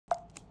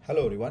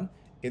Hello everyone.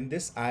 In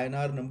this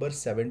INR number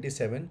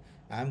 77,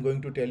 I am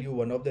going to tell you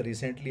one of the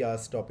recently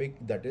asked topic,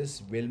 that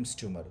is Wilms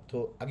tumor.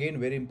 So again,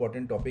 very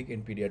important topic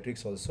in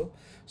pediatrics also.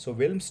 So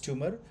Wilms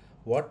tumor,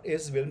 what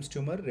is Wilms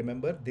tumor?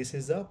 Remember, this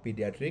is a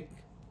pediatric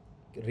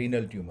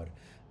renal tumor,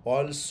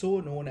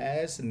 also known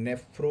as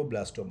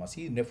nephroblastoma.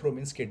 See, nephro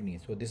means kidney,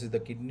 so this is the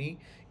kidney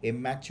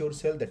immature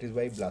cell, that is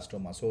why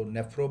blastoma. So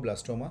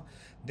nephroblastoma,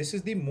 this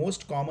is the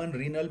most common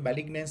renal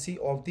malignancy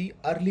of the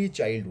early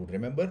childhood.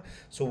 Remember,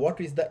 so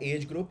what is the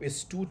age group?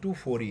 Is 2 to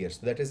 4 years.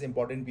 That is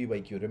important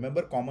PYQ.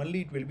 Remember,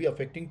 commonly it will be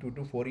affecting 2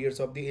 to 4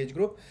 years of the age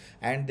group,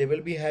 and they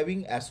will be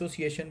having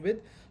association with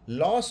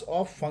loss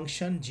of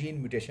function gene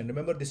mutation.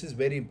 Remember, this is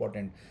very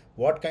important.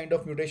 What kind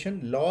of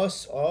mutation?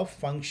 Loss of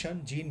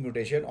function gene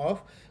mutation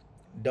of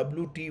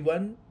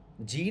WT1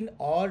 gene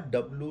or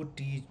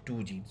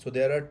WT2 gene. So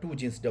there are two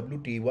genes,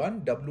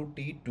 WT1,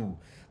 WT2.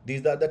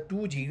 These are the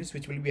two genes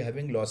which will be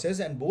having losses,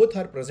 and both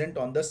are present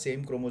on the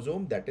same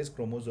chromosome, that is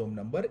chromosome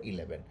number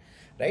 11,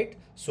 right?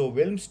 So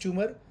Wilms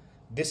tumor,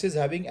 this is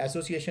having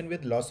association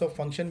with loss of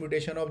function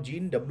mutation of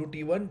gene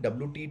WT1,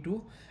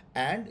 WT2,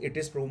 and it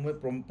is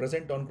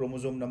present on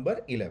chromosome number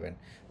 11,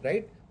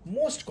 right?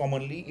 Most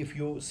commonly, if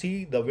you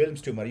see the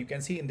Wilms tumor, you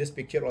can see in this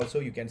picture also,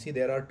 you can see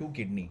there are two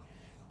kidney,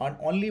 and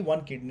only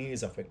one kidney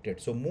is affected.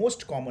 So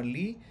most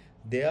commonly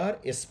they are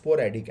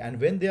sporadic,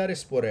 and when they are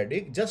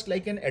sporadic, just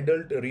like an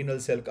adult renal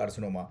cell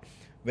carcinoma,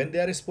 when they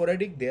are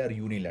sporadic, they are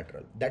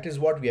unilateral. That is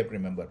what we have to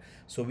remember.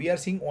 So we are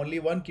seeing only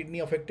one kidney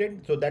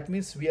affected, so that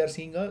means we are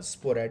seeing a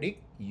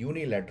sporadic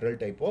unilateral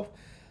type of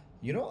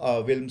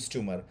Wilms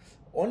tumor.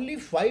 Only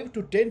 5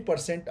 to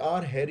 10%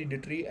 are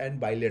hereditary and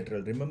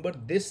bilateral. Remember,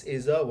 this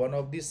is one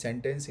of the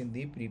sentence in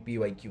the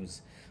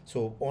PYQs.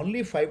 So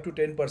only 5 to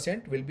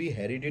 10% will be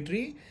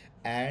hereditary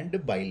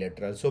and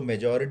bilateral. So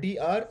majority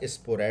are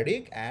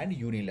sporadic and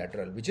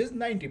unilateral, which is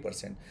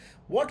 90%.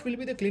 What will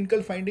be the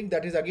clinical finding?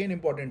 That is again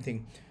important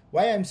thing.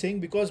 Why I'm saying,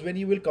 because when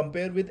you will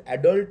compare with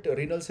adult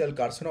renal cell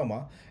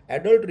carcinoma,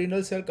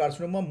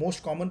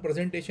 most common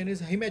presentation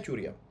is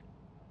hematuria.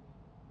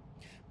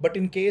 But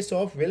in case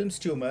of Wilms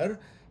tumor,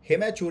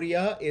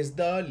 hematuria is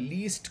the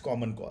least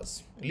common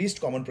cause,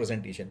 least common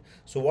presentation.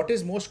 So what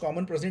is most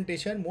common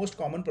presentation? Most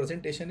common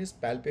presentation is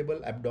palpable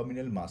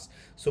abdominal mass.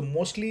 So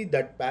mostly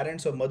that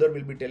parents or mother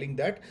will be telling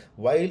that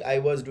while I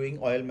was doing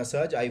oil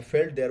massage, I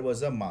felt there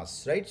was a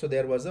mass, right? So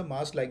there was a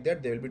mass like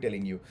that, they will be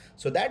telling you.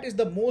 So that is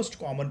the most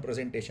common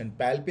presentation,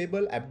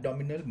 palpable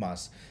abdominal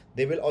mass.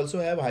 They will also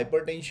have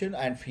hypertension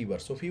and fever.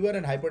 So fever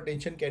and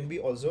hypertension can be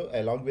also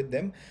along with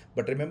them.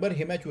 But remember,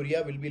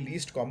 hematuria will be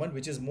least common,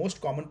 which is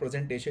most common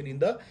presentation in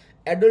the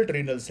adult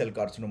renal cell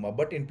carcinoma.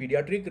 But in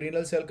pediatric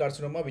renal cell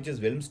carcinoma, which is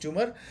Wilms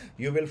tumor,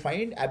 you will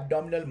find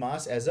abdominal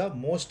mass as a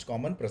most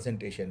common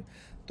presentation.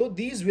 So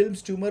these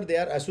Wilms tumor, they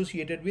are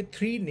associated with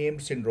three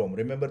named syndrome.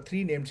 Remember,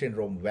 three named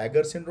syndrome: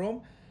 Weger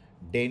syndrome,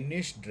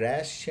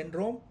 Danish-Drash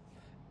syndrome,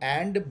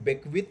 and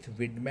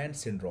Beckwith-Widman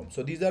syndrome.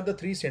 So these are the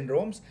three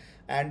syndromes,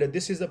 and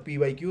this is a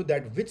PYQ,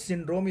 that which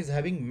syndrome is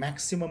having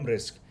maximum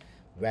risk: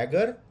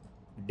 Weger,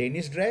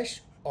 Danish-Drash,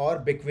 or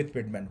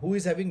Beckwith-Widman. Who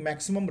is having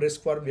maximum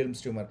risk for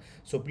Wilms tumor?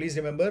 So please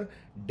remember,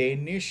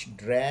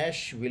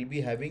 Danish-Drash will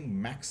be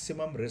having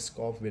maximum risk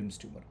of Wilms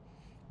tumor,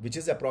 which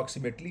is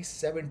approximately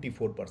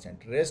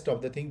 74%. Rest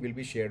of the thing will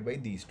be shared by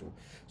these two.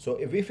 So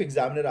if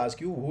examiner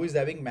asks you who is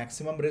having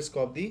maximum risk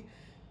of the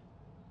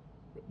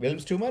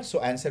Wilms tumor,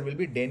 so answer will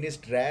be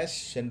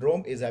Danish-Drash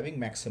syndrome is having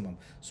maximum.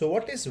 So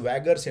what is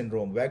Weger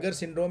syndrome? Weger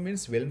syndrome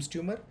means Wilms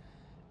tumor.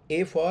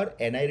 A for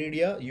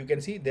aniridia, you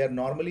can see there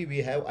normally we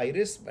have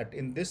iris, but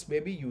in this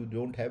baby you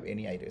don't have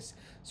any iris.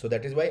 So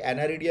that is why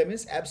aniridia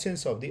means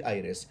absence of the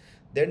iris.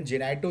 Then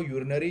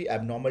genitourinary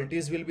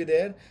abnormalities will be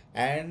there,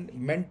 and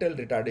mental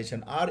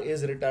retardation. R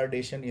is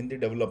retardation in the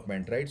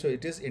development, right? So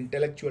it is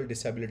intellectual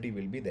disability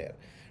will be there.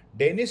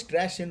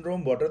 Danish-Drash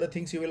syndrome, what are the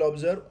things you will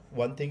observe?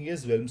 One thing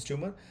is Wilms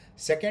tumor.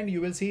 Second, you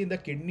will see in the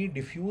kidney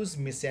diffuse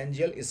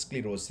mesangial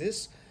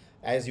sclerosis,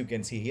 as you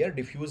can see here,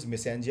 diffuse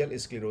mesangial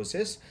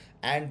sclerosis,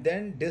 and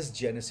then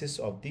dysgenesis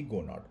of the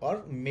gonad,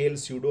 or male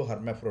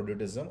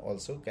pseudo-hermaphroditism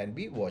also can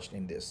be watched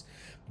in this.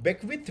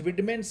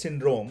 Beckwith-Widman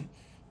syndrome,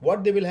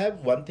 what they will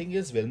have? One thing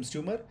is Wilms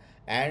tumor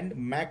and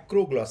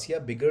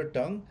macroglossia, bigger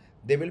tongue.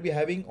 They will be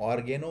having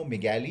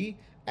organomegaly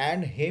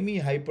and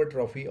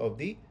hemihypertrophy of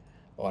the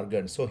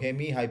organs. So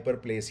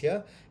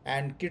hemihyperplasia,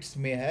 and kids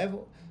may have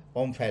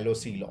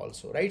omphalocele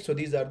also, right? So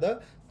these are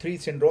the three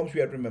syndromes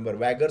we have to remember: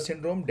 Weger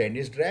syndrome,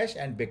 Danish-Drash,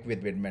 and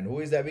Beckwith-Widman. Who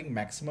is having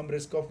maximum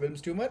risk of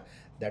Wilms tumor?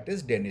 That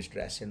is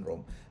Danish-Drash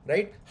syndrome,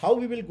 right? How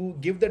we will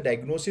give the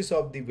diagnosis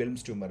of the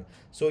Wilms tumor?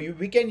 So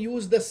we can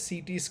use the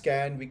CT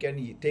scan, we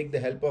can take the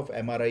help of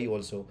MRI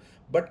also,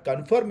 but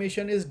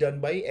confirmation is done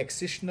by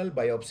excisional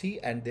biopsy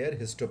and their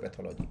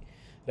histopathology,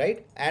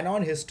 right? And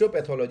on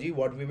histopathology,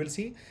 what we will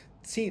see?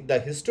 See, the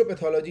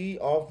histopathology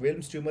of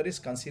Wilms tumor is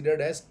considered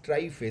as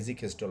triphasic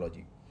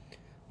histology.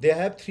 They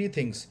have three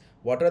things.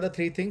 What are the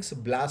three things?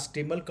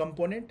 Blastemal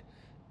component,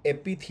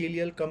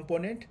 epithelial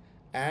component,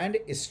 and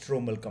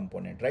stromal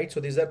component, right? So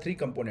these are three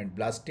components: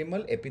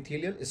 blastomal,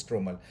 epithelial,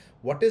 stromal.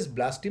 What is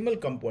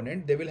blastomal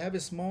component? They will have a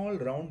small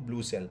round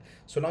blue cell.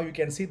 So now you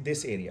can see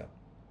this area,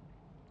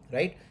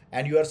 right?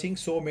 And you are seeing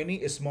so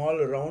many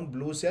small round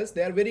blue cells.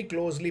 They are very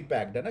closely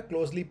packed, and a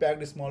closely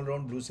packed small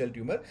round blue cell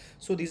tumor.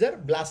 So these are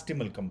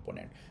blastomal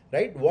component,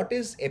 right? What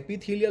is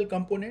epithelial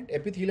component?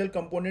 Epithelial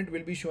component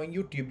will be showing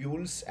you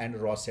tubules and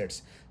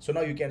rosettes. So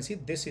now you can see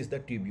this is the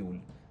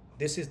tubule.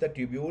 This is the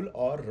tubule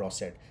or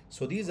rosette.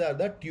 So these are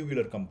the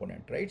tubular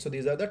component, right? So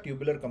these are the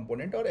tubular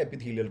component or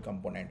epithelial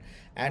component.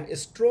 And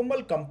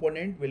stromal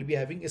component will be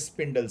having a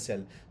spindle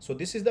cell. So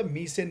this is the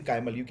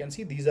mesenchymal. You can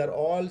see these are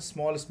all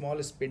small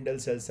spindle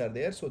cells are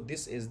there. So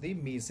this is the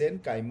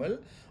mesenchymal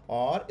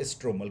or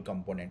stromal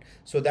component.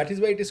 So that is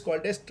why it is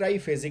called as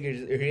triphasic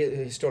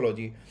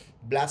histology.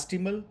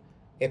 Blastomal,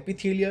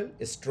 epithelial,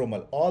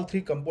 stromal, all three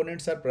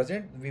components are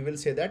present. We will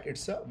say that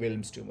it's a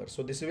Wilms tumor.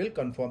 So this will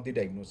confirm the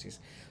diagnosis.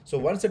 So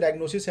once the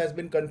diagnosis has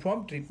been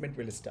confirmed, treatment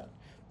will start.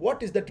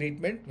 What is the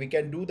treatment? We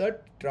can do the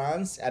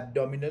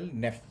transabdominal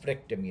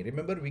nephrectomy.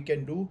 Remember, we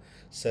can do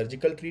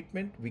surgical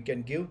treatment, we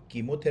can give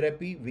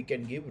chemotherapy, we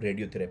can give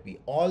radiotherapy.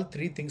 All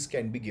three things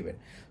can be given.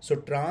 So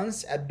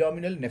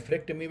transabdominal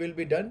nephrectomy will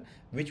be done,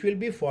 which will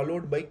be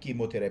followed by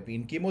chemotherapy.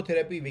 In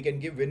chemotherapy, we can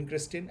give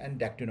vincristine and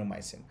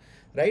dactinomycin,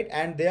 right?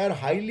 And they are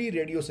highly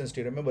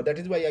radiosensitive. Remember, that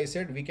is why I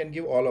said we can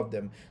give all of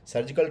them: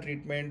 surgical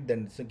treatment,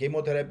 then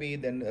chemotherapy,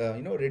 then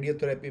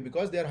radiotherapy,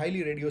 because they are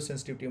highly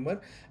radiosensitive tumor.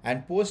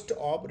 And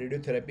post-op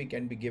radiotherapy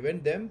can be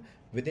given them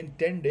within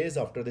 10 days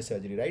after the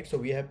surgery, right? So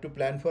we have to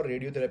plan for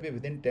radiotherapy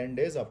within 10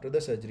 days after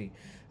the surgery,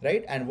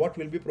 right? And what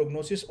will be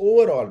prognosis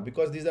overall,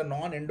 because these are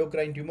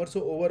non-endocrine tumors,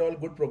 so overall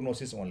good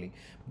prognosis only.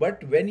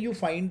 But when you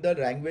find the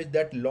language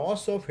that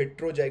loss of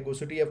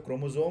heterozygosity of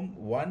chromosome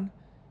 1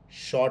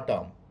 short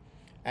arm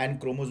and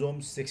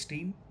chromosome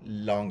 16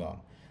 long arm,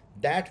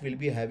 that will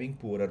be having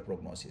poorer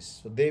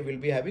prognosis. So they will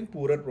be having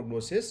poorer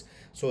prognosis.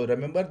 So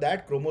remember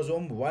that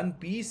chromosome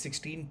 1p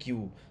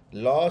 16q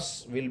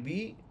loss will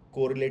be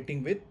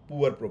correlating with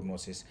poor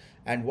prognosis.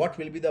 And what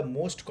will be the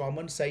most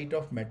common site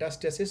of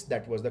metastasis?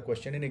 That was the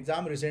question in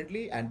exam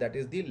recently, and that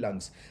is the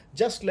lungs.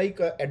 Just like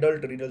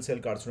adult renal cell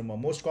carcinoma,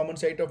 most common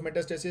site of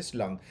metastasis,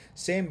 lung.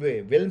 Same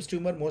way, Wilms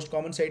tumor, most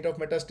common site of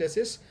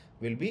metastasis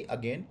will be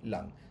again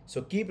lung.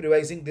 So keep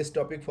revising this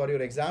topic for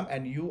your exam,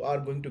 and you are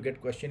going to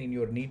get question in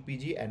your NEET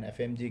PG and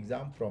FMG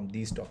exam from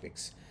these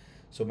topics.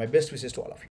 So my best wishes to all of you.